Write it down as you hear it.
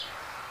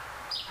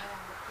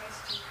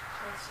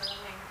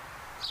concerning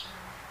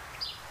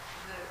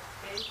the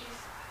babies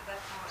that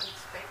are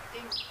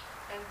expecting,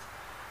 and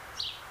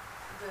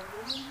the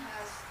woman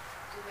has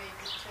to make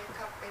a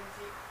checkup when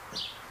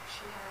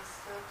she has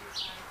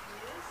 35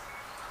 years.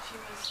 She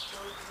must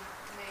go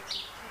to make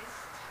a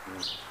test,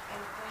 and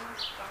then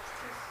the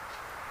doctors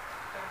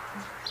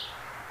can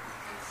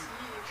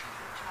see if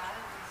the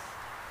child is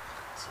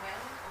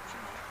well or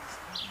not.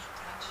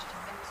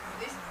 And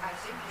this, I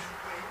think, is a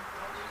great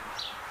problem.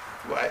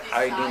 Well,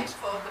 I don't.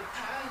 For the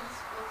parents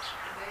what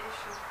they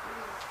should do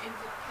in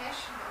the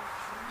passion of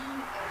me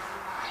as a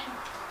mind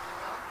of the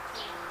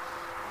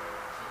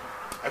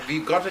doctor.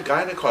 We've got a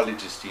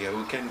gynecologist here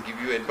who can give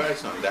you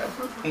advice on that.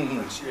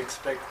 She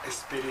expects a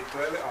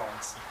spiritual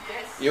answer.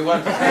 Yes. You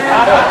want?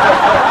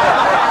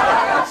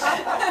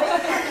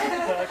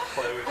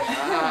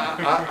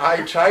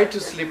 I tried to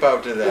slip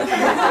out of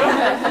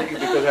that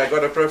because I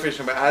got a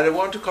profession, but I don't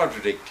want to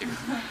contradict him.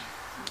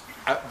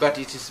 But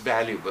it is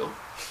valuable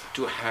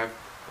to have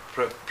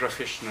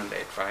professional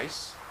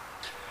advice,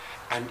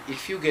 and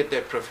if you get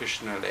that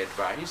professional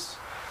advice,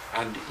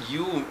 and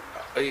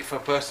if a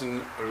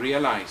person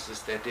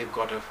realizes that they've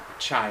got a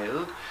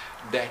child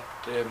that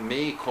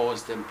may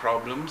cause them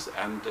problems,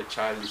 and the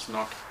child is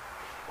not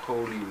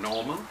wholly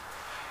normal,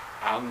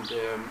 and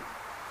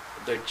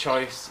the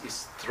choice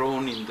is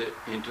thrown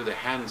into the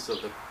hands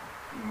of the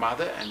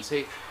mother and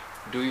say,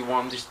 do you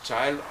want this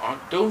child or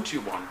don't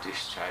you want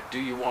this child? Do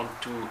you want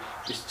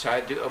this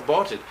child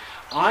aborted?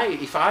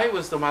 If I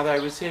was the mother, I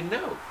would say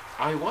no,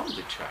 I want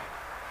the child,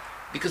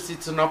 because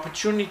it's an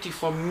opportunity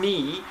for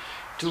me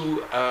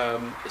to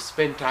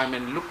spend time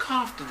and look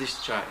after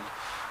this child.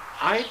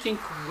 I think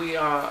we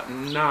are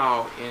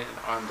now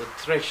on the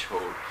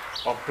threshold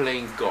of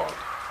playing God,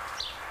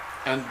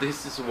 and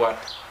this is what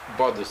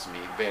bothers me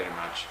very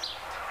much.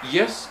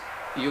 Yes,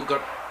 you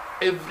got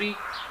every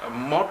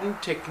modern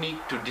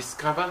technique to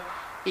discover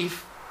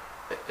if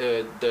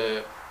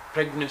the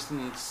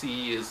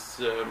pregnancy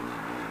is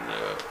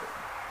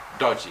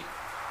dodgy.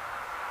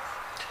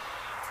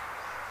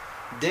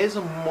 There's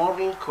a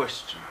moral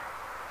question,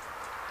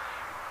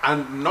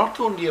 and not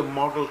only a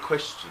moral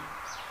question.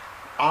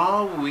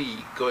 Are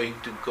we going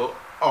to go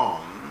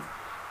on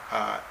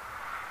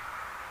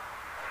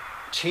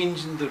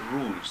changing the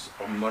rules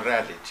of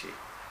morality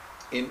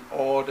in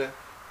order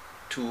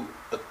to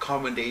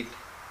accommodate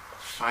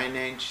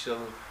financial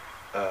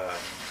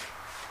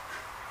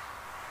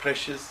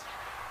pressures,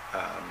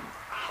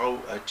 how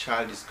a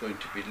child is going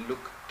to be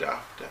looked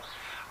after?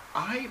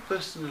 I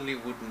personally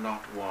would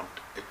not want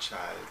a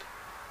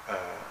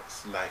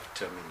child's life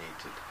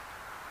terminated.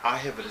 I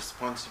have a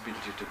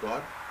responsibility to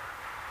God.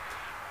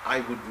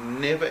 I would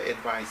never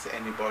advise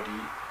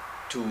anybody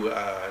to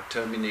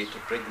terminate a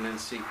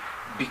pregnancy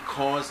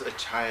because a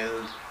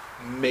child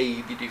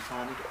may be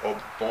deformed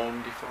or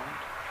born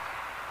deformed.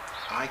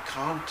 I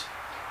can't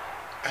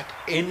at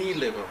any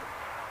level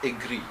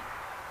agree.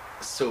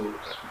 So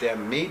there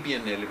may be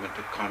an element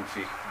of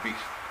conflict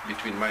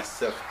between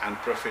myself and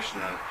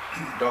professional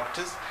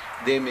doctors.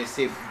 They may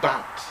say,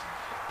 but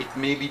it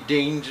may be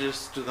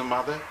dangerous to the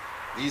mother.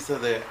 These are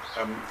the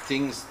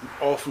things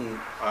often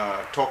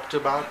talked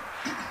about,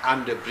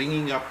 and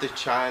bringing up the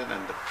child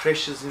and the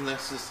pressures in the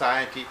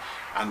society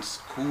and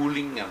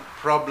schooling and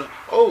problem.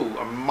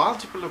 A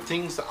multiple of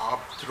things are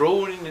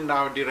thrown in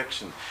our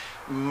direction.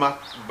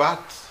 But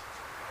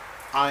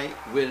I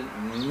will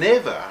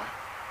never,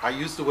 I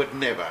use the word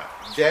never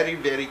very,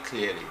 very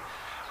clearly.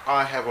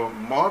 I have a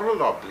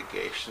moral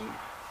obligation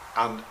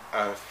and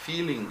a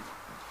feeling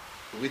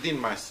within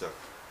myself.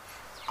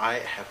 I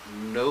have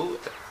no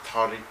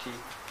authority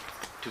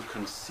to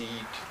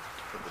concede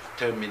for the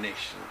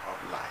termination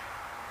of life.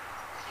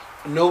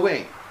 No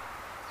way.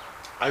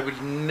 I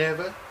will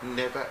never,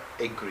 never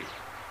agree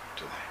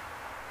to that.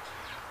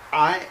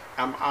 I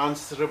am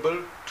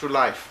answerable to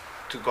life,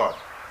 to God.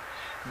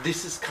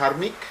 This is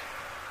karmic.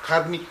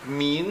 Karmic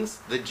means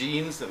the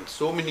genes and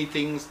so many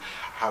things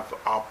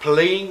are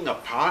playing a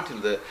part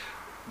in the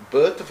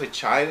birth of a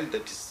child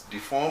that is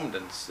deformed,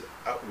 and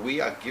we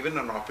are given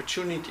an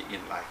opportunity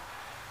in life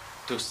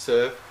to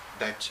serve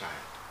that child.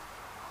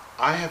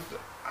 I have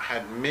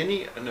had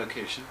many an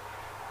occasion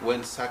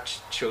when such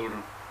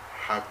children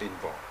have been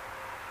born.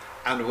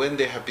 And when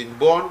they have been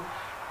born,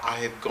 I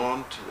have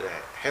gone to the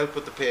help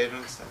of the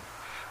parents.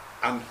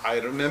 And I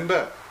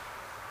remember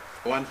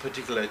one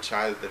particular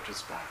child that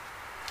was born.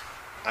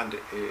 And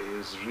it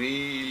was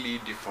really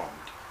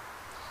deformed.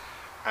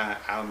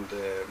 And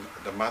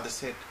the mother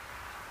said,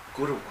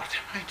 Guru, what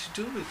am I to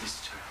do with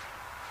this child?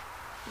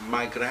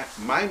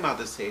 My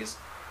mother says,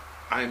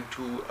 I'm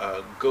to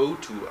go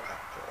to,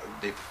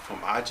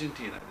 from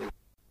Argentina.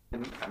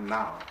 And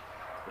now,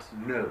 I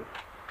said, no,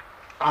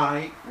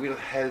 I will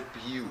help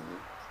you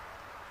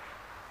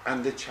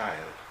and the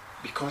child,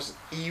 because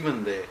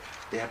even they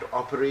had to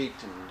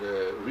operate and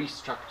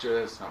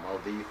restructure some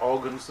of the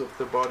organs of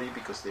the body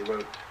because they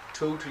were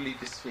totally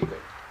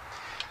disfigured.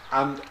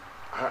 And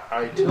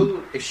I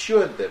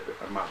assured the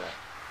mother,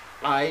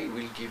 I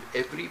will give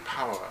every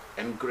power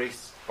and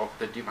grace of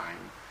the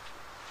divine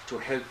to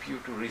help you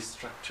to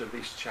restructure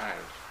this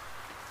child.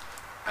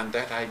 And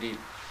that I did.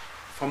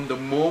 From the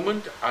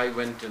moment I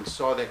went and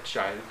saw that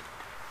child,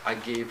 I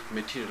gave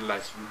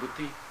materialized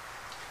vibhuti,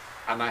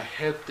 and I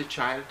helped the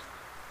child,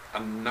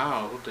 and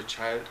now the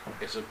child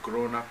is a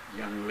grown-up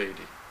young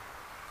lady.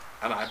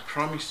 And I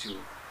promise you,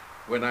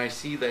 when I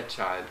see that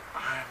child,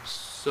 I am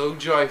so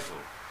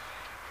joyful.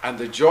 And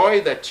the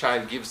joy that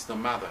child gives the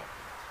mother,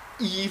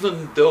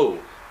 even though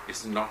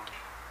it's not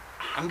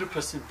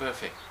 100%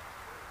 perfect,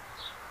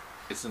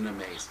 it's an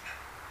amazing.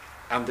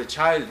 And the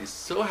child is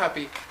so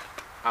happy,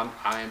 and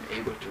I am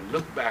able to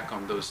look back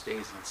on those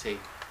days and say,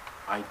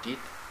 I did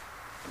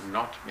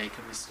not make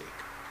a mistake.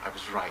 I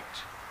was right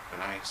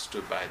when I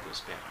stood by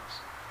those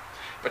parents.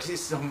 But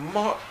it's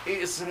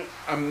an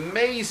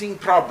amazing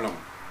problem.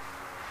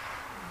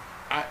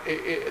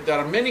 There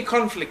are many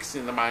conflicts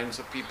in the minds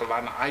of people,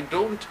 and I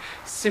don't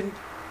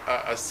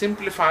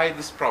simplify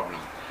this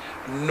problem.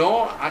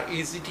 Nor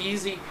is it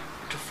easy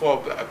for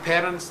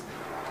parents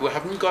who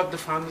haven't got the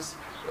funds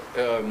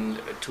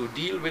to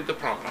deal with the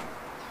problem.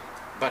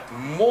 But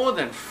more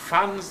than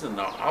funds and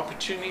the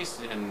opportunities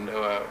and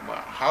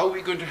how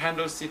we're going to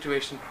handle the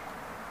situation,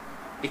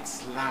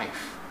 it's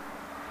life.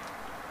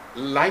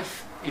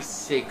 Life is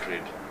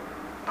sacred.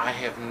 I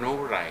have no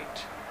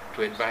right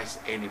to advise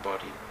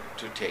anybody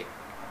to take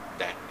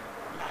that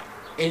life,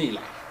 any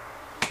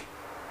life.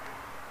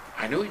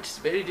 I know it's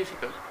very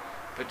difficult,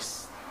 but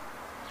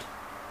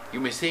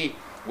you may say,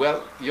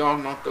 well, you're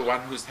not the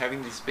one who's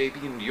having this baby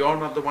and you're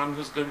not the one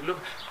who's going to look.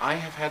 I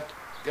have had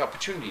the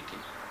opportunity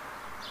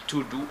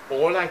to do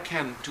all I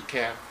can to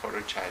care for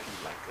a child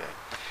like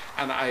that.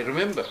 And I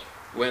remember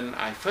when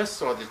I first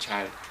saw the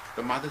child,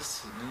 the mother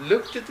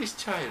looked at this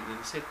child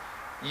and said,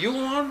 you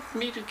want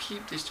me to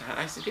keep this child?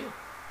 I said, yeah.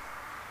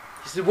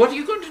 He said, what are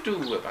you going to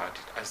do about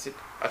it? I said,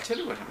 I'll tell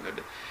you what I'm going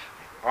to do.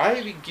 I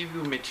will give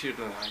you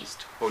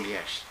materialized holy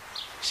ash.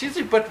 She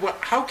said, but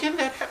how can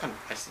that happen?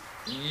 I said,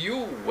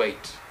 you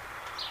wait.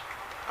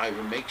 I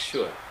will make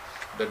sure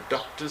the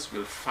doctors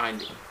will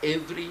find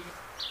every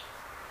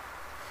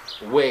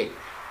way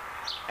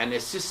and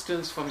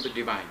assistance from the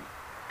divine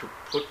to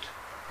put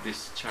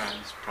this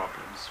child's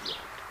problems right.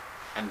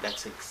 And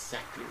that's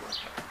exactly what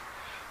happened.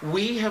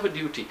 We have a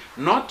duty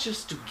not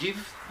just to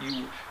give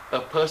you a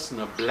person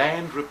a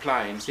bland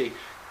reply and say,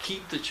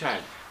 keep the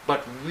child,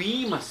 but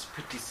we must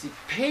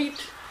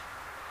participate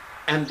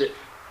and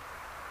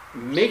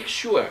make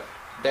sure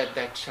that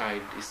that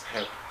child is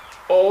helped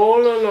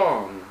all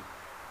along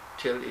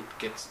till it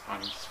gets on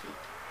its feet.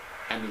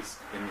 And is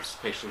in a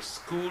special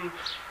school,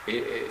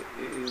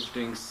 is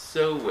doing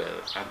so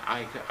well. And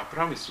I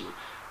promise you,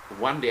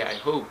 one day I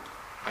hope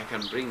I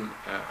can bring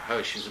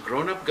her. She's a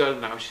grown-up girl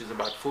now. She's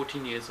about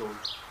 14 years old.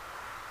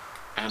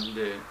 And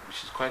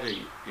she's quite a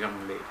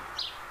young lady.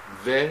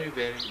 Very,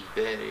 very,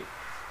 very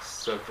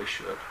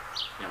self-assured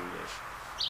young lady.